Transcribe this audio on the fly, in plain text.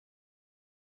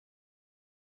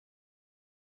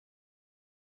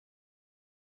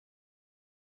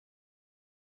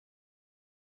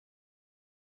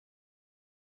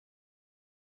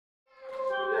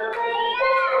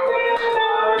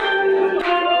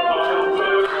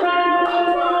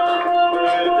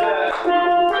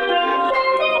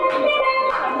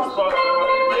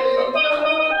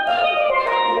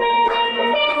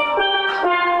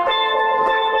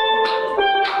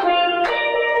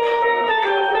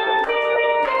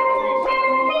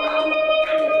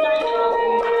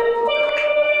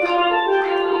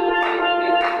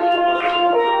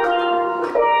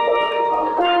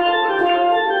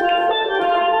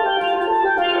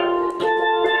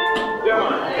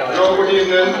good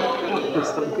evening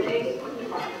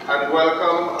and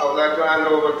welcome. I would like to hand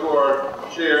over to our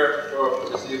chair for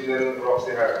this evening,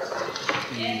 Roxy Harris.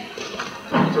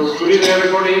 So good evening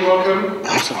everybody, welcome.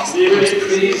 Really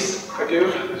pleased, thank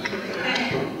you.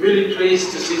 Really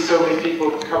pleased to see so many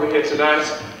people coming here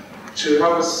tonight to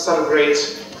help us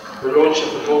celebrate the launch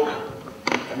of the book,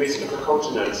 A Meeting of the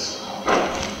Continents.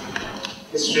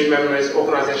 History, Memories,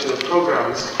 Organizational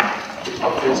Programs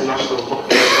of the International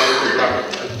Bookfair, Black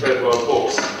and Third World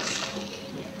Books.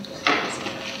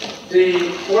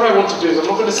 What I want to do is, I'm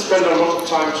not going to spend a lot of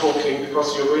time talking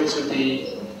because you're going to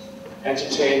be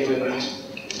entertained and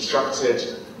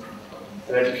instructed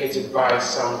and educated by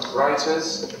some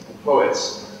writers and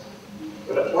poets.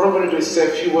 But what I'm going to do is say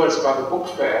a few words about the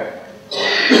Bookfair,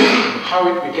 how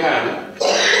it began,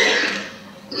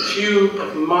 a few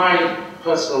of my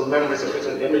personal memories of it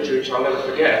and imagery which I'll never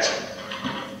forget,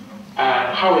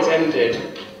 how it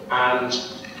ended, and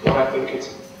what I think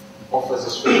it offers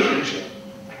us for the future.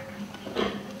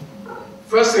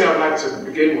 First thing I'd like to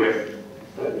begin with,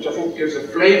 which I think gives a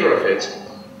flavour of it,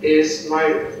 is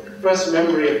my first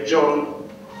memory of John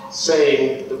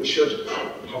saying that we should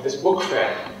have this book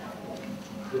fair.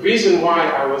 The reason why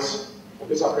I was a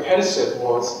bit apprehensive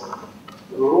was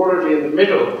we were already in the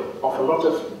middle of a lot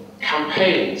of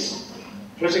campaigns,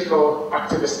 political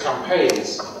activist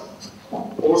campaigns.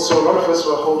 Also, a lot of us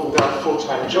were holding down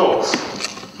full-time jobs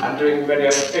and doing many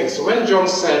other things. So when John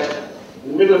said,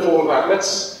 in the middle of all that,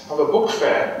 let's have a book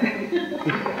fair,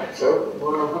 so,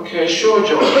 well, okay, sure,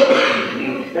 John.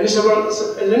 Then he said, well, it's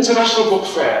an international book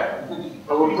fair, and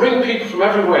we'll bring people from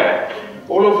everywhere,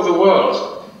 all over the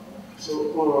world.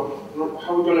 So, well,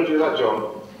 how are we going to do that,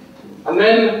 John? And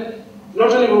then,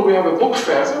 not only will we have a book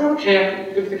fair, I said, okay,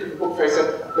 you can think of a book fair. He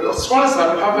said, but as well as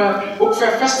that, we'll have a book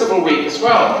fair festival week as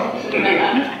well,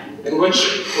 in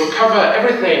which we'll cover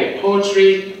everything,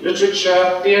 poetry,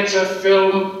 literature, theatre,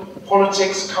 film,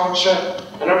 politics, culture,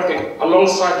 and everything,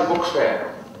 alongside the book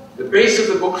fair. The base of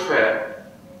the book fair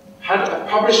had a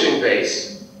publishing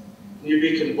base, New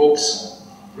Beacon Books,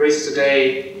 Race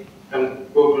Today, and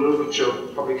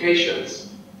Bokkfair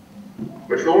publications.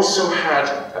 But it also had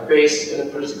a base in a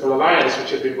political alliance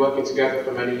which had been working together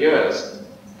for many years.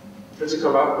 The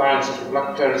political alliance of the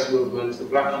Black Parents Movement, the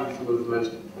Black Youth Movement,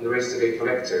 and the Race Today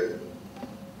Collective.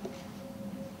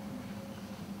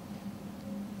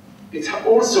 It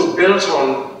also built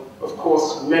on, of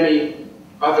course, many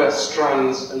other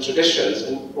strands and traditions.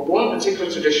 And one particular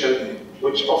tradition,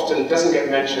 which often doesn't get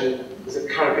mentioned, is the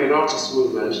Caribbean artist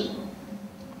movement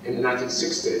in the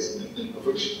 1960s, of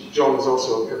which John was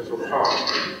also a pivotal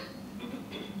part.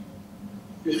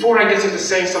 Before I get into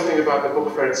saying something about the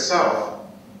book fair itself,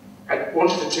 I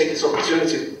wanted to take this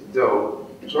opportunity, though,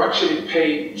 to actually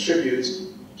pay tribute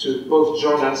to both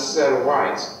John and Sarah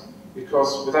White,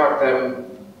 because without them,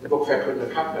 the book fair couldn't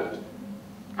have happened.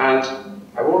 And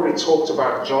I've already talked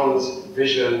about John's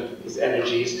vision, his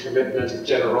energy, his commitment, his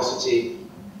generosity,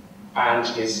 and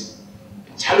his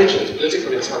intelligence,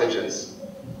 political intelligence.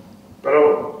 But I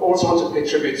also want to pay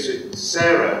tribute to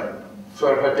Sarah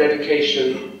for her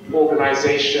dedication,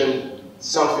 organization,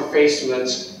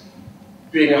 self-effacement,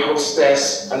 being a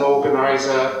hostess, an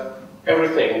organizer,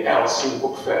 everything else in the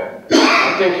book fair.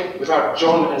 I think without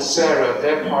John and Sarah,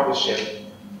 their partnership,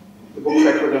 the book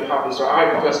fair couldn't have happened, so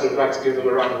I personally would like to give them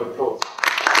a round of applause.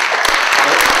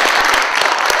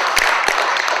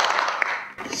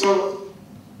 So,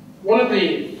 one of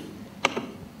the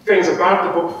things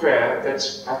about the book fair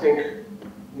that I think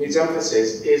needs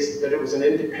emphasis is that it was an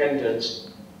independent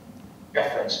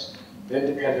effort, an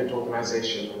independent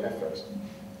organizational effort.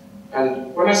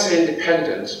 And when I say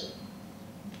independent,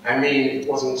 I mean it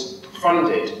wasn't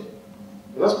funded.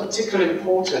 And that's particularly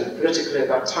important politically at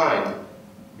that time,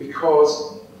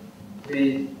 because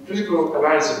the political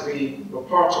alliance that we were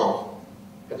part of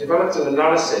had developed an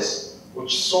analysis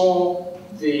which saw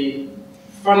the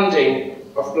funding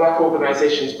of black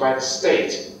organizations by the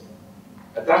state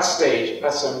at that stage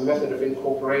as a method of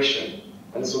incorporation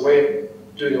and as a way of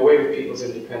doing away with people's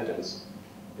independence.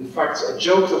 In fact, a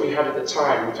joke that we had at the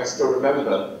time, which I still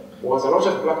remember, was a lot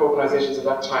of black organizations at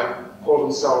that time called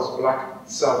themselves black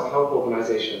self-help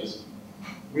organizations.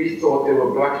 We thought they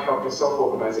were black help-yourself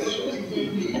organizations.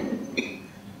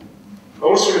 I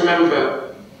also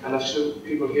remember, and I'm sure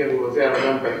people here who were there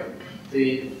remember,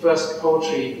 the first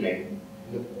poetry evening,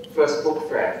 the first book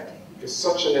fair. It was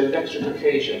such an electric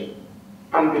occasion,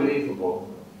 unbelievable,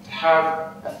 to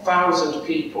have 1,000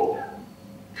 people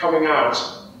coming out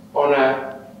on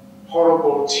a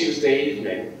horrible Tuesday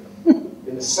evening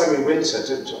in the semi-winter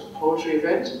to a poetry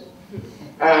event.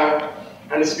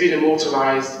 And it's been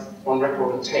immortalized on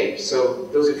record and tape. So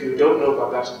those of you who don't know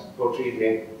about that poetry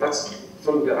evening, that's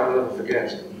something that I'll never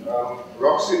forget.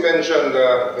 Roxy mentioned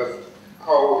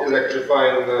how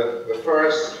electrifying the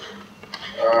first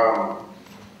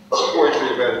poetry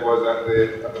event was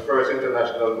at the first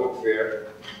International Book Fair,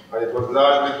 and it was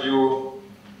largely due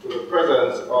to the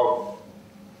presence of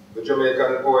the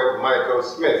Jamaican poet Michael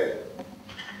Smith.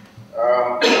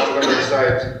 I'm going to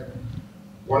recite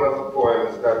one of the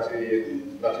poems that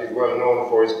he's well known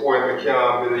for, his poem, "Me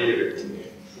Can't Believe It."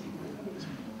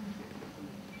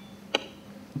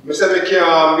 Me say me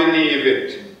can't believe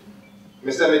it.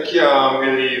 Me say me can't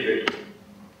believe it.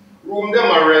 Room them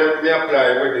a rent, me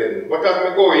apply within. But as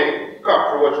me go in,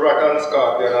 cockroach, rat and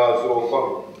scorpion also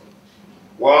come.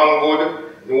 One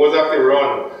good, me was have to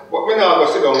run. But me now go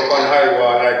sit down on high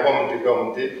wall like Humpty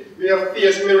Dumpty. Me have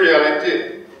face me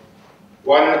reality.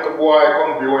 One little boy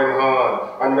come blow him hand,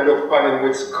 and me look upon him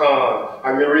with scorn,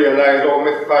 and me realize how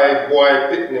me 5 boy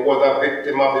pitney was a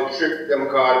victim of the trick them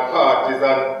called parties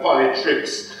and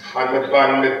politics. And me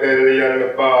ban me belly and me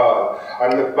ball,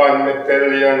 and me ban me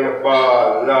belly and me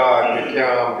ball. Lord, me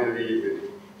can't believe it.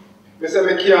 Me say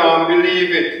me can't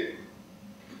believe it.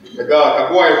 Me got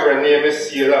a boyfriend named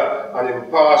Sailor, and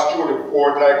him pass through the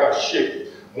port like a ship.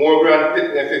 More grand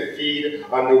pitney for feed,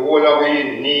 and the whole of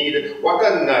we need. What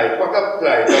a night, what a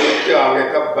plight, and me can't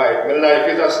get a bite. My life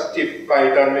is a stiff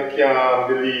fight, and me can't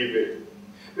believe it.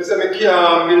 Me say me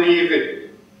can't believe it.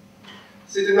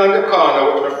 Sitting on the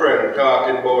corner with my friend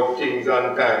talking about things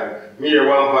and time, me hear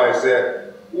one voice say,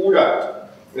 "Who that?"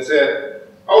 Me say,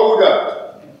 "How that?"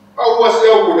 How was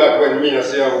say who that when me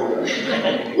say who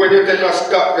that? When you take a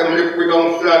stop, them liquid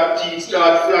down flat, teeth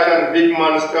start flying, big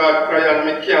man start crying,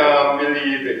 me can't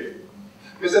believe it.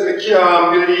 Me say me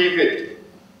can't believe it.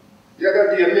 The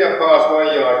other day, me pass one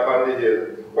yard on the hill.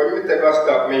 When me take a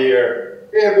stop, me hear,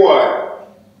 "Hey boy."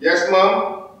 "Yes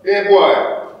ma'am." "Hey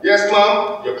boy." "Yes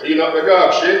ma'am." "You clean up the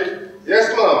dog shit."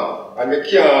 "Yes ma'am." And me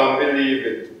can't believe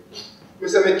it. Me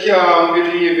say me can't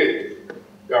believe it.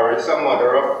 Garrett's a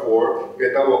mother of 4,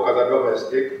 get a work as a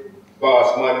domestic.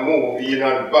 Boss man move in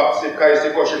and Babsy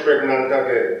Kaisi cause she pregnant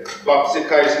again. Babsy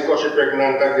Kaisi cause she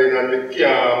pregnant again, and me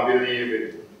can't believe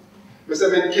it. Me say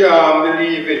me can't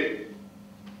believe it.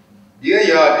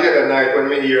 The other night when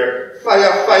me hear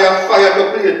fire, fire, fire to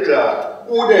plate cloth.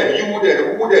 Who dead? You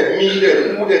dead? Who dead? Me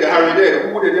dead? Who dead? Harry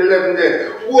dead? Who dead? 11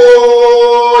 dead?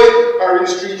 Whoa! Harry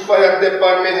street fire dead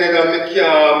on me head, and me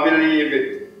can't believe it.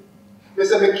 Me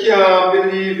say me can't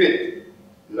believe it.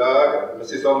 Lord, me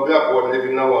see some black one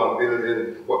living in one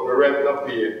building, but me rent not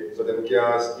pay, so them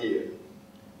can't stay.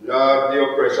 Lord, the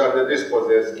oppression, the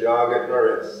dispossessed can't get no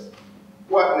rest.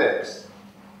 What next?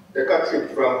 Take a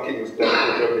trip from Kingston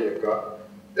to Jamaica,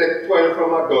 take 12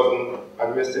 from a dozen,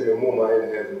 and me see me mama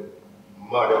in heaven.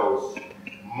 Madhouse,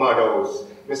 madhouse.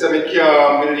 Me say me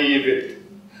can't believe it.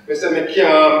 Me say me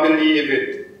can't believe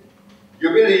it. You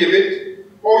believe it?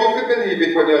 How you believe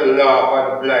it when you laugh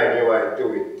and blind your eye to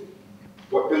it?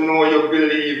 But you know you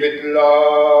believe it,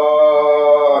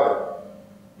 Lord.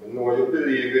 You know you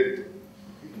believe it.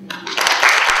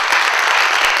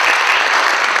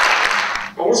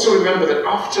 Also remember that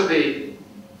after the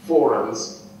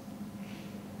forums,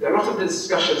 a lot of the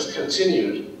discussions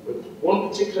continued, but one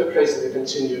particular place that they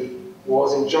continued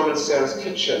was in John and Sarah's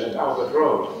kitchen at Albert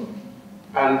Road.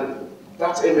 And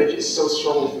that image is so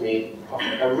strong with me, of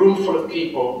a room full of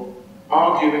people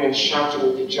arguing and shouting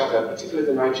with each other, particularly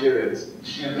the Nigerians.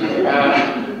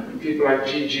 People like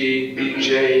Gigi,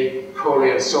 BJ,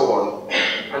 Kole, and so on.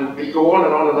 And we go on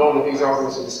and on and on with these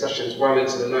arguments and discussions well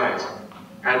into the night.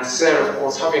 And Sarah, of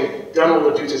course, having done all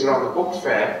the duties around the book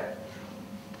fair,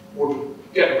 would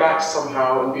get back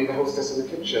somehow and be the hostess in the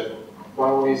kitchen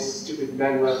while all these stupid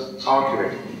men were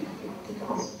arguing.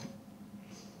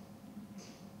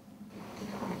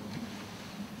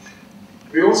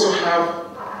 We also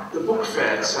have the book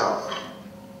fair itself.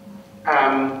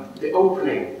 The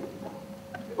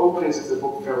openings of the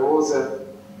book fair was an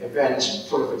event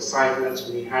full of excitement.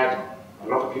 We had a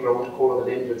lot of people I want to call on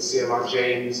the name, but C.M.R.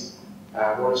 James,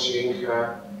 Wallace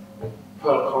Yinka, and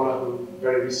Pearl Connor, who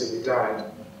very recently died.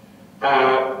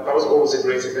 That was always a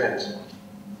great event.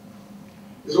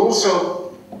 There's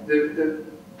also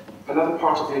another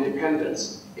part of the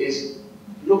independence is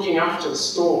looking after the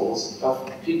stalls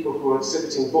of people who are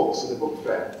exhibiting books in the book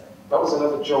fair. That was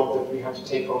another job that we had to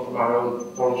take on from our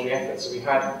own voluntary efforts. So we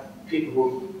had people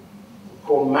who were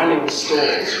called manning the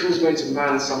stalls. Who's going to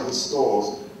man some of the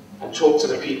stalls and talk to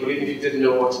the people, even if you didn't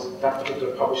know what that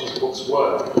particular publisher's books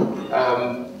were.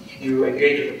 You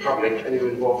engaged with the public and you were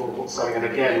involved in the book selling, and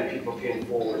again, people came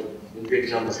forward in big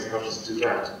numbers to help us do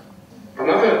that.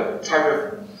 Another type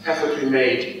of effort we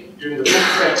made during the book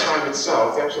fair time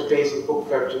itself, the actual days of the book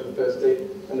fair, between the Thursday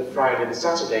and the Friday and the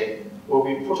Saturday, where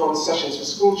we put on sessions for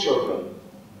school children.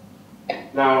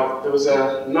 Now, there was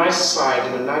a nice side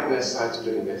and a nightmare side to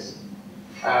doing this.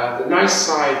 The nice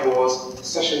side was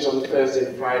sessions on the Thursday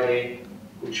and Friday,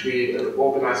 which we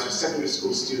organized for secondary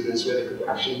school students, where they could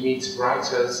actually meet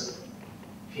writers,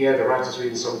 hear the writers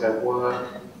reading some of their work,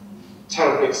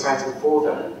 terribly exciting for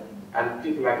them, and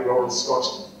people like Lawrence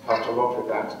Scott helped a lot with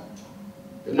that.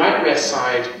 The nightmare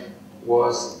side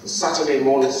was the Saturday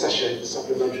morning session for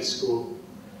supplementary school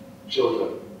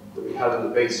children that we held in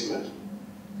the basement.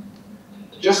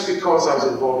 Just because I was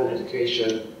involved in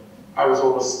education, I was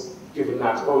always given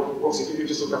that, oh, Roxy, could you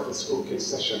just look after the school kids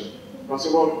session? And I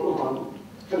said, well, hold on,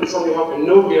 couldn't somebody help me?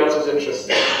 Nobody else was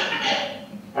interested.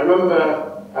 I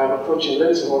remember approaching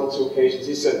Linton on one or two occasions.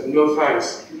 He said, no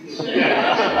thanks.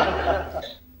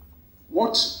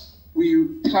 What we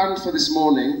planned for this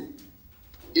morning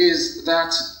is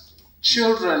that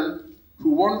children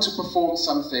who want to perform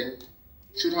something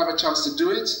should have a chance to do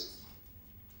it,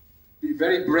 be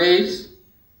very brave,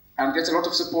 and get a lot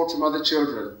of support from other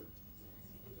children.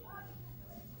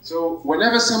 So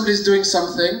whenever somebody's doing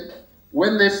something,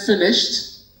 when they've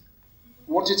finished,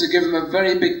 I want you to give them a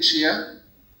very big cheer.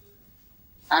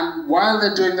 And while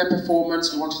they're doing their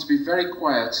performance, we want you to be very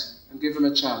quiet and give them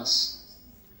a chance.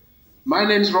 My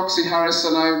name's Roxy Harris,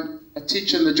 and I'm a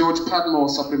teacher in the George Padmore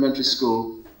Supplementary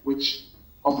School, which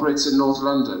operates in North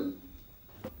London.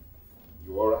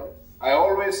 You all right? I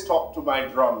always talk to my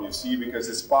drum, you see, because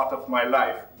it's part of my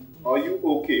life. Are you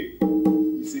okay?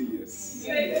 You say yes.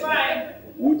 Yes, fine.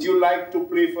 Would you like to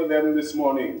play for them this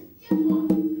morning?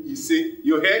 You see,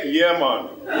 you hear? Yeah, man.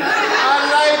 I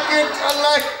like it, I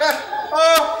like it.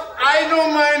 Oh, I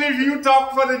don't mind if you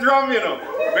talk for the drum, you know,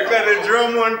 because the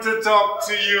drum want to talk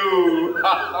to you.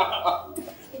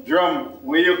 Drum,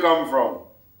 where you come from?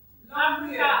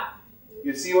 Africa.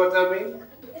 You see what I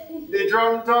mean? The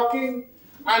drum talking,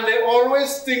 and they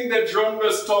always think the drum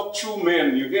does talk through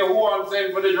men. You hear who I'm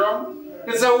saying for the drum?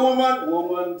 It's a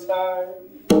woman time.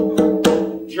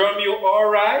 Drum, you all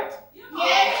right?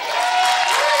 Yes.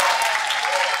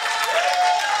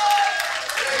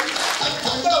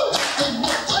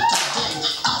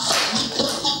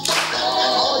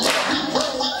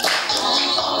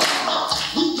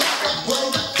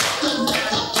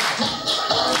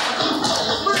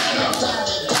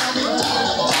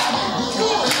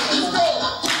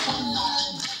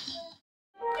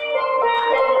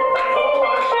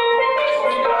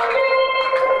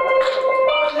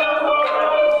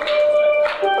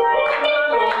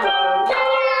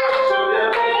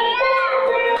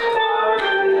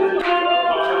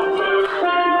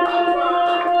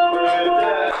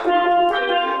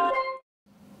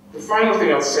 The final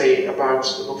thing I'll say about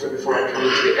the book fair before I come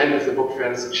to the end of the book fair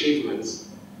and its achievements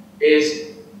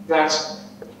is that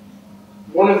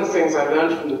one of the things I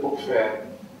learned from the book fair,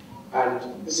 and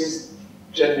this is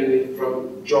genuinely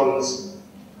from John's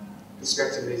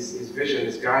perspective, his vision,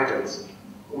 his guidance,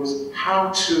 was how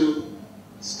to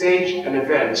stage an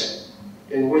event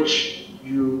in which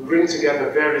you bring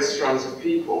together various strands of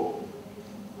people,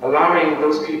 allowing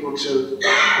those people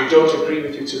who don't agree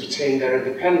with you to retain their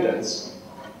independence,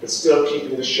 but still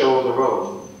keeping the show on the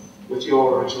road with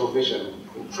your original vision.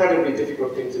 Incredibly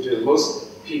difficult thing to do.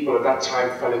 Most people at that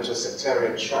time fell into a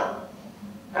sectarian trap.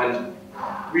 And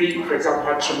we, for example,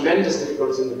 had tremendous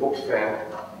difficulties in the book fair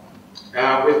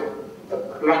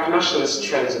with black nationalist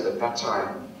trends at that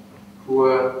time, who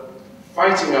were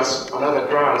fighting us on other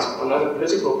grounds, on other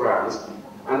political grounds,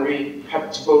 and we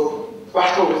had to both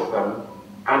battle with them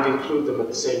and include them at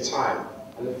the same time.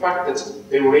 And the fact that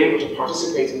they were able to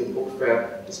participate in the book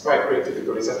fair despite great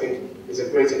difficulties, I think, is a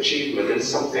great achievement, and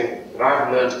something that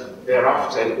I've learned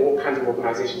thereafter in all kinds of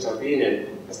organizations I've been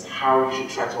in as to how you should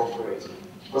try to operate.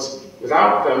 Because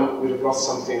without them, we'd have lost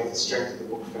something of the strength of the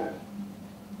book fair.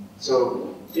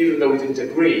 So even though we didn't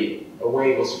agree, a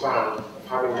way was found of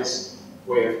having this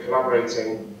way of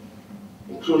collaborating,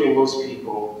 including most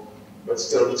people, but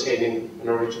still retaining an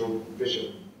original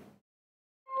vision.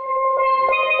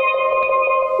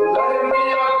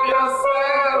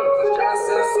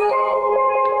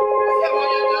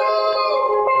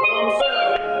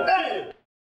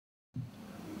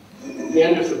 The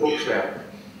end of the book fair.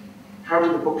 How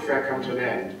did the book fair come to an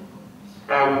end?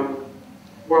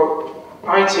 Well,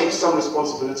 I take some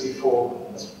responsibility for,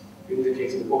 as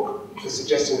indicated in the book, for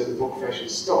suggesting that the book fair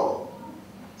should stop.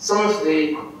 Some of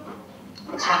the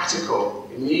practical,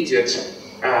 immediate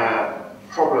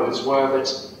problems were that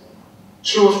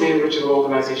two of the original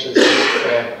organizations in the book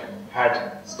fair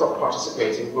had stopped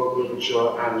participating, both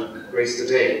Literature and Grace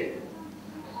Today.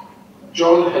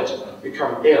 John had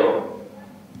become ill,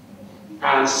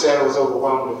 and Sarah was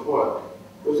overwhelmed with work.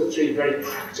 Those are three very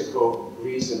practical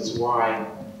reasons why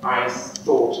I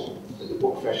thought that the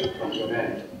Bookfair should come to an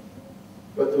end.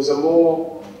 But there was a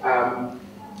more, I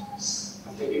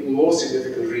think, even more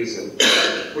significant reason,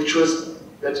 which was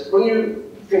that when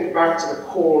you think back to the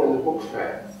call in the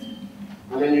Bookfair,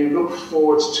 and then you look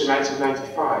forward to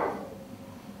 1995,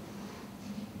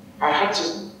 I had to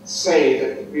say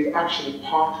that we've actually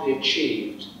partly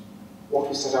achieved what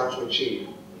we set out to achieve.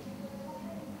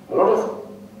 A lot of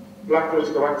black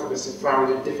political activists have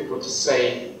found it difficult to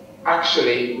say,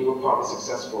 actually, we were partly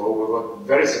successful, or we were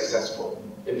very successful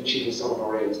in achieving some of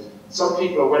our aims. Some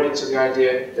people are wedded to the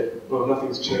idea that, well,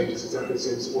 nothing's changed, it's exactly the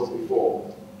same as it was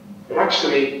before. But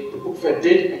actually, the Bookfair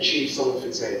did achieve some of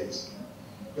its aims.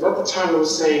 Because at the time, I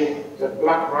was saying that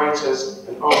black writers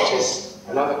and artists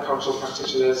and other cultural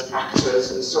practitioners,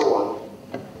 actors, and so on,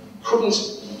 couldn't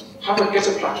get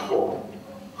a platform,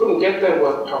 couldn't get their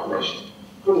work published,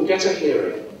 couldn't get a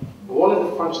hearing. And one of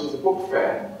the functions of the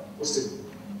Bookfair was to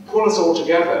pull us all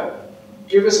together,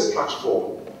 give us a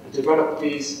platform, and develop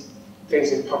these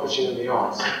things in publishing and the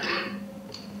arts.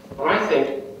 And I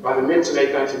think by the mid to late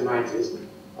 1990s,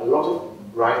 a lot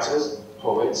of writers,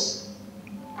 poets,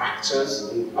 actors,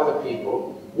 and other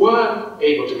people were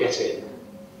able to get in.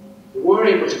 They were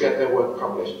able to get their work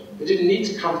published. They didn't need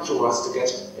to come through us to get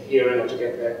a hearing or to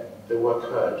get their work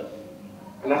heard.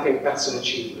 And I think that's an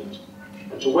achievement.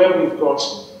 And to where we've got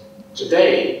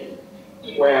today,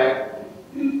 where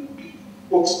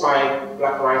books by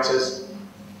black writers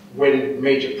win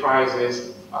major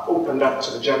prizes, are opened up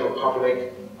to the general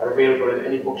public, are available in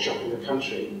any bookshop in the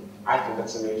country, I think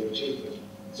that's a major achievement.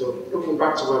 So looking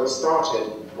back to where we started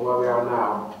and where we are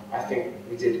now, I think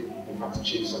we did, in fact,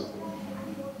 achieve something.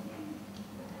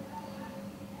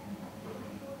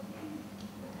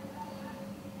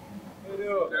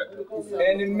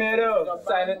 In the middle,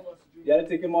 sign it. You gotta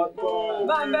take him out.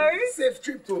 Pamberi? Safe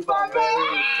trip to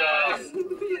Pamberi.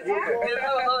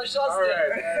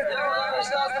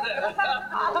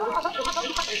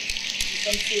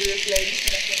 Some serious ladies.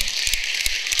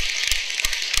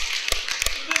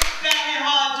 It was very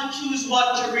hard to choose what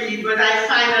to read, but I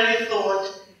finally thought,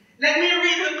 let me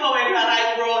read the poem that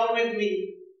I brought with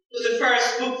me to the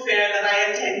first book fair that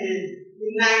I attended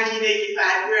in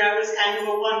 1985, where I was kind of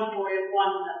a one-poem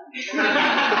wonder.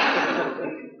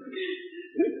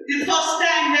 The first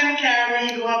time them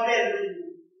carried me to a bedroom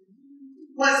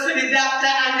was for the doctor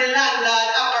and the landlord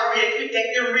operate to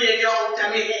take the radio out of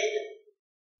my head.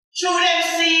 Through them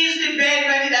seized the bed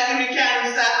where did I give me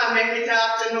cancer and make me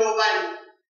talk to nobody.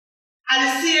 And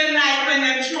the same night when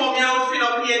them throw me out for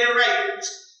no pay the rent,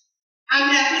 and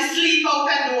me have to sleep out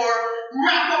the door,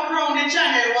 wrap up round the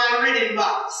channel one Riddym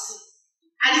box.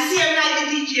 And the same night the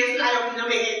DJ fly up in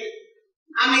my head.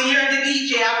 And me hear the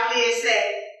DJ play say,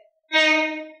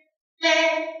 hey, hey,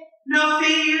 no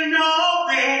feel no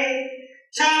way.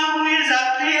 Town is a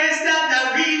place that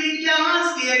I really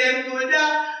can't stay. Them could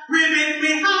have ribbit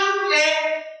me hand,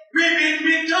 eh, ribbit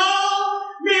me toe.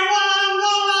 Me want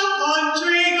go a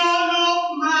country, go look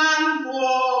man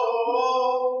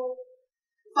go.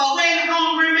 For when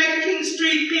hungry make King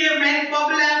Street pavement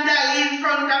bubble and dally in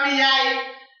front of me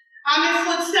eye, and my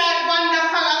foot start wander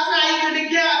fly to the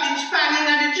garbage pan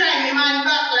in the Chinese man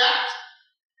backlot.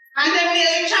 And then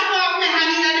they chop off my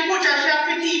hand in the butcher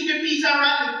shop to teeth the piece of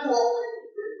rotten pork.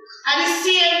 And the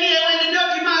same day when the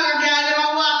dirty mother girl them a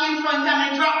walk in front of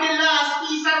me, drop the last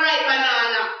piece of ripe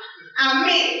banana. And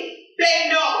me,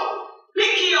 bend down,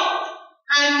 pick it up,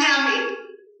 and yam it.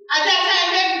 At that time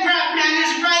them grab me and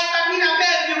it's right back in a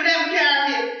Bellevue, them carry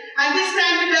me. And this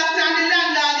time the doctor and the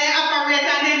landlord they operate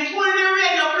and they pull the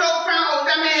radio plug from out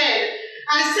of my head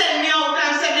and send me out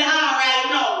and send me home right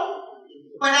now.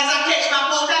 But as I catch my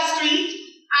out the street,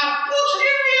 I push the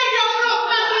radio plug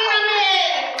back in my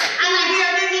head and I hear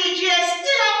the DJ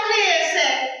still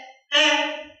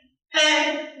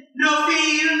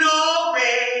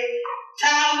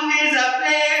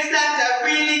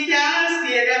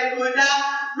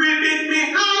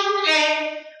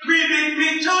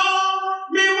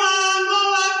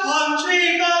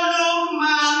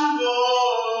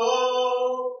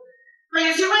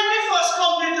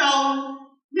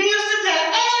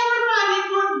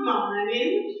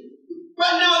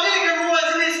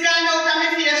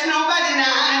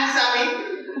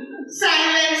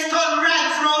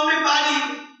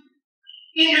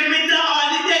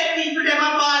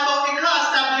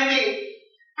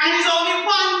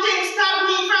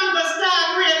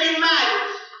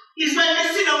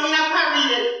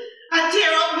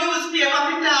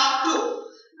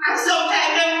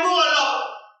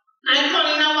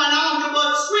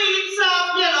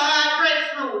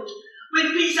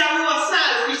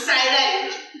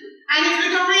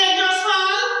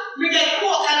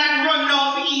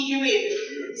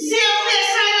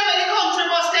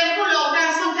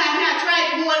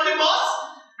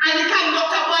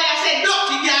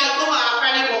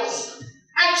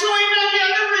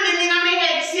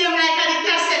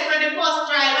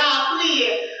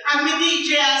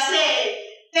DJ say,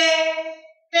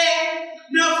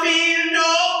 no feel no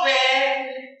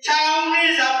way. Town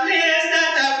is a place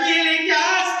that I really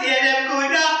can't stay. Them could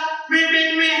have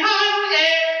ribbon me hand,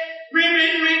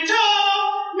 ribbon me toe.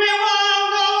 Me want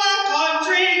go a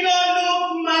country, go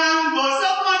look man, bus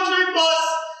a country bus.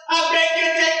 I beg you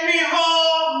take me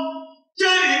home to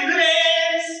the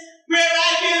place where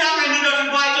I belong. And the dirty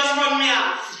boy just run me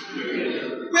off.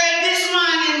 Well, this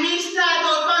morning me start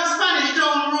out on Spanish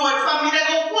Town Road. For me to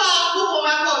go walk over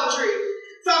my country.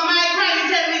 So my granny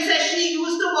tell me say she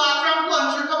used to walk from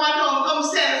country come at home, come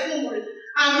sell food.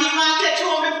 And me want to catch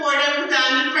home before they put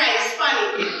on the price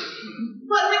funny.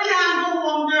 But we can't go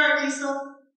home dirty, so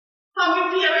for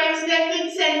my parents they can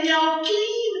send me out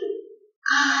clean.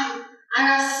 Aye, and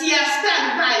I see a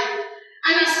standpipe.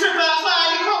 And I strip off all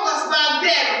the cocos back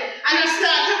them. And I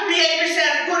start to behave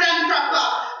myself good and proper.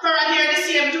 For I hear the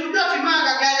same two dirty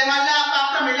manga guy them and laugh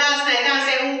after me last night and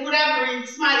say who could have breathed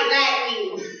smelly like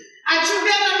me. And through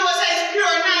them I know it's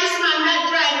pure nice man that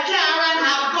drive car and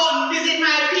have gun visit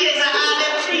my peers and all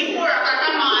them street work at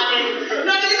the morning.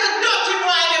 Not the little dirty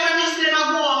boy them I miss them I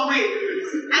go on with.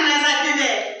 And as I did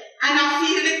it, and I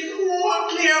feel the cool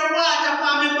clear water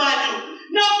from my body.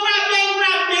 No grab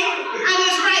me, and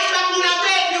it's right back in a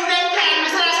bed you them time.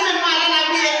 So that's my mother and I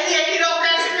be a kid up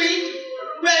that street.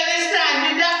 Well this time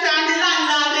the doctor and the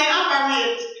landlord they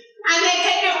operate. And they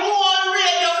take the whole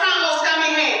radio from out of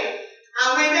my head. And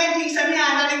when they think some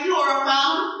under the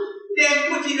chloroform, they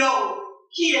put it on,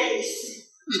 careless.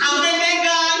 And when they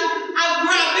gone, I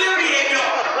grab the radio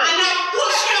and I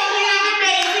push up in the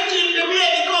bed to keep the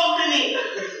radio company.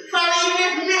 For even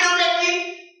if me don't make it,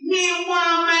 me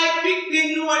want my picnic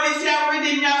know this here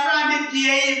Riddym from the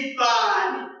day he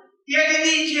born. Hear the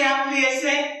DJ play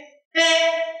say,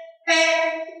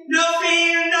 no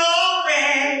feel no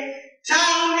way.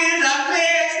 Town is a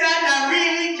place that I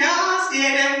really can't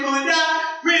stay. Them could have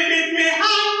ribbon me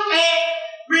hand,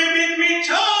 ribbon me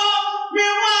toe. Me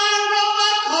want go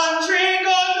a country,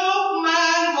 go look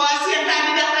man. Go at same time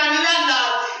the doctor and the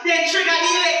landlord, they trigger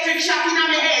the electric shock in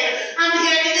my head. And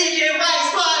hear the DJ voice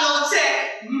call out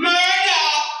say, murder!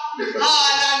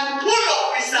 All and pull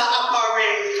up is a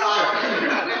operator.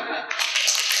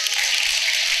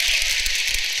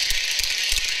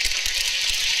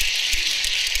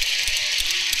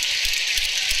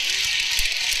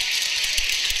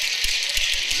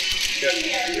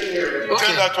 Okay.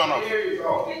 Turn that one off.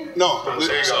 No,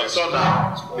 so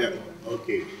now. Yeah,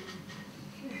 okay.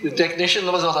 The technician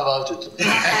knows all about it.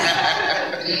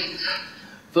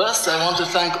 First, I want to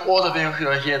thank all of you who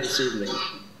are here this evening.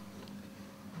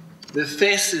 The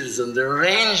faces and the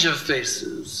range of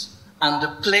faces and the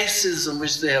places in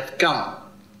which they have come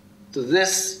to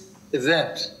this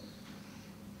event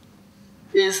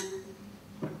is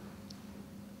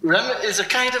a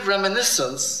kind of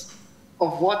reminiscence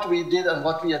of what we did and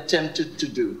what we attempted to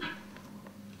do.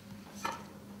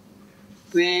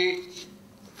 The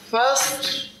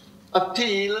first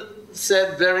appeal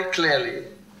said very clearly,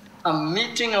 a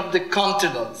meeting of the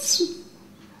continents,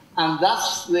 and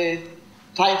that's the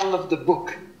title of the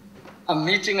book, A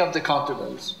Meeting of the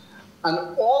Continents. And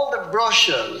all the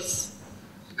brochures,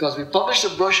 because we published a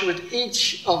brochure with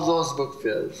each of those book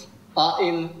fairs, are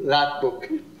in that book,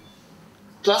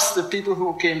 plus the people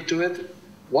who came to it,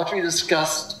 what we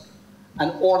discussed,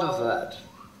 and all of that.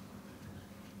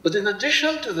 But in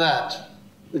addition to that,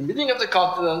 the meeting of the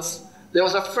continents, there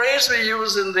was a phrase we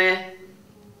used in the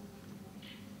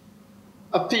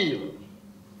appeal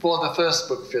for the first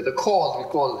book fair, the call, we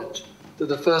called it, to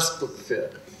the first book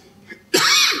fair.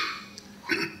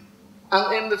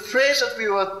 And in the phrase that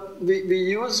we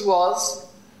used was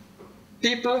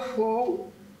people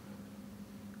who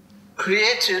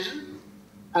created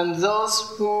and those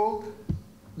who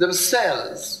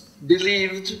themselves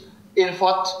believed in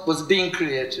what was being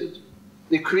created.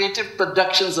 The creative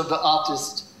productions of the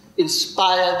artist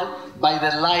inspired by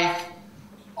the life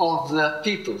of the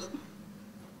people.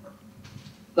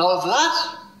 Now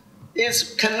that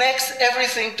connects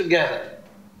everything together.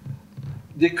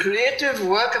 The creative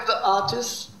work of the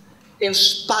artist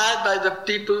inspired by the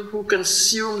people who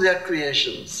consume their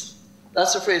creations.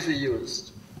 That's the phrase we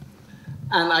used.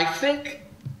 And I think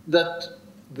that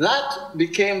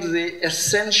became the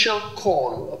essential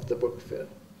call of the book fair.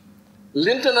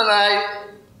 Linton and I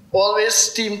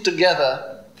always teamed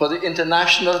together for the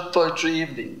International Poetry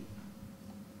Evening.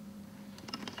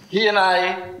 He and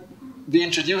I, we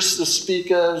introduced the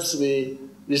speakers, we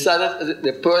decided,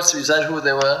 the poets, we decided who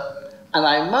they were, and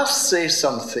I must say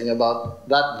something about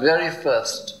that very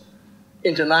first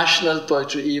International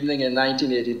Poetry Evening in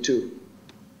 1982.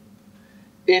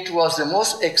 It was the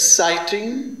most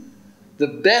exciting, the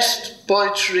best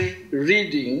poetry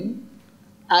reading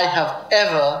I have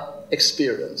ever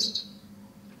experienced.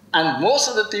 And most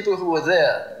of the people who were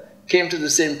there came to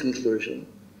the same conclusion.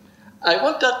 I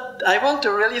want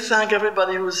to really thank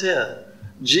everybody who was here.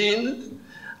 Jean,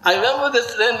 I remember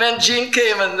that when Jean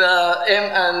came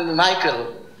and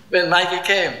Michael, when Mikey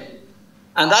came,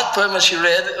 and that poem she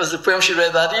read was the poem she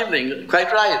read that evening,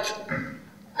 quite right.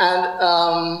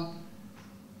 And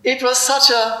it was such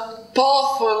a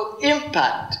powerful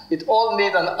impact it all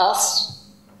made on us,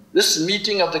 this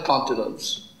meeting of the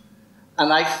continents.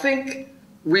 And I think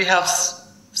we have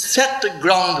set the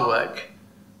groundwork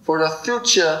for a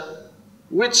future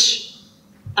which,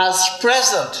 as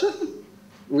present,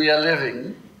 we are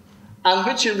living, and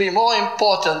which will be more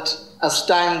important as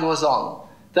time goes on.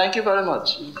 Thank you very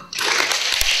much.